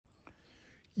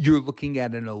You're looking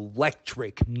at an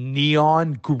electric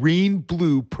neon green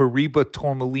blue Paraiba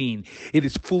Tourmaline. It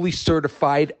is fully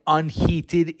certified,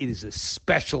 unheated. It is a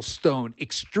special stone,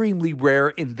 extremely rare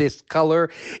in this color.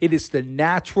 It is the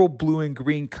natural blue and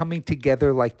green coming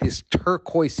together like this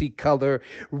turquoisey color.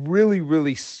 Really,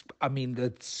 really, I mean,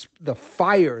 the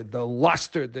fire, the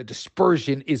luster, the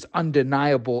dispersion is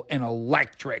undeniable and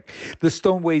electric. The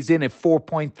stone weighs in at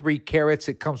 4.3 carats.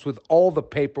 It comes with all the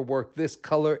paperwork. This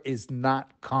color is not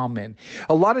common.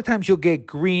 A lot of times you'll get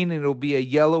green and it'll be a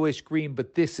yellowish green,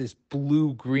 but this is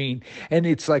blue green and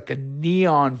it's like a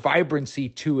neon vibrancy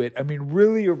to it. I mean,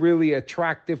 really a really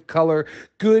attractive color,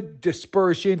 good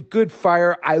dispersion, good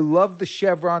fire. I love the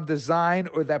chevron design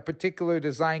or that particular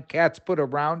design Cats put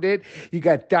around it. You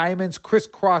got diamonds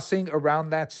crisscrossing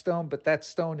around that stone, but that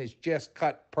stone is just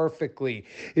cut perfectly.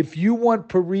 If you want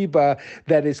Paraiba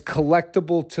that is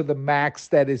collectible to the max,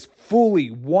 that is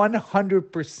fully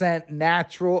 100%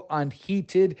 natural,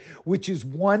 unheated, which is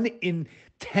 1 in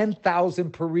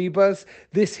 10,000 Paraibas,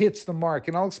 this hits the mark.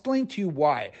 And I'll explain to you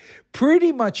why.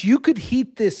 Pretty much you could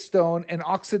heat this stone and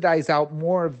oxidize out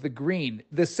more of the green.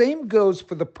 The same goes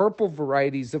for the purple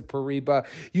varieties of Paraiba.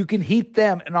 You can heat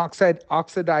them and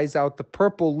oxidize out the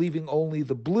purple, leaving only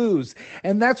the blues.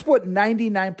 And that's what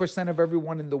 99% of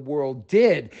everyone in the world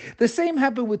did. The same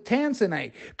happened with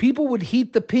tanzanite. People would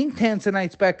heat the pink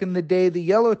tanzanites back in the day, the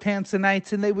yellow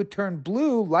tanzanites, and they would turn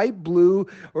blue, light blue,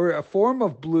 or a form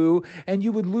of blue, and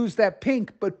you would lose that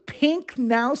pink. But pink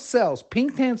now sells.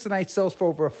 Pink tanzanite sells for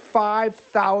over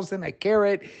 5,000 a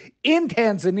carat in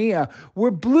Tanzania,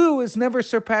 where blue has never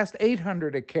surpassed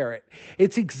 800 a carat.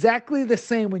 It's exactly the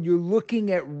same when you're looking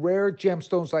at rare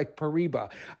gemstones like Paraiba.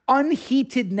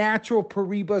 Unheated natural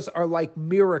Paraibas are like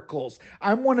miracles.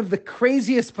 I'm one of the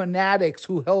craziest fanatics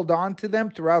who held on to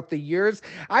them throughout the years.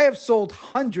 I have sold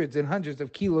hundreds and hundreds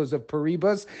of kilos of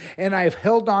Paraibas, and I've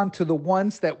held on to the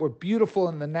ones that were beautiful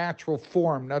in the natural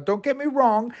form. Now, don't get me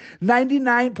wrong,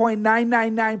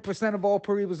 99.999% of all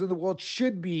Paraibas in the world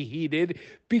should be heated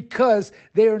because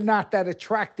they are not that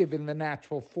attractive in the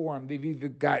natural form. They've either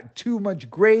got too much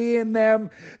gray in them,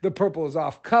 the purple is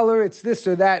off color, it's this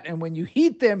or that, and when you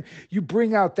heat them, you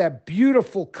bring out that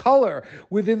beautiful color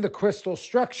within the crystal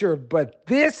structure. But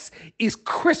this is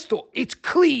crystal, it's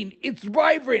clean, it's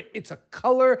vibrant, it's a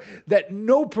color that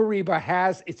no Paraiba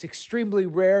has, it's extremely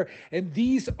rare, and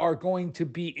these are going to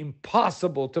be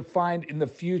impossible to find in the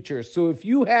future. So if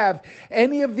you have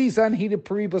any of these unheated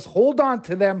Paraibas, hold on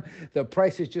to them. The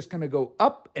price is just going to go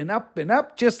up and up and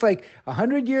up. Just like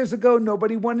 100 years ago,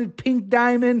 nobody wanted pink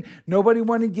diamond, nobody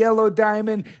wanted yellow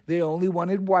diamond, they only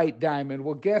wanted white diamond.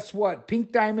 Well, guess what?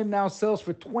 Pink diamond now sells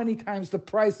for 20 times the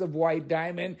price of white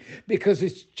diamond because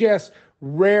it's just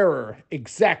rarer.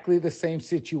 Exactly the same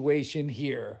situation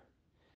here.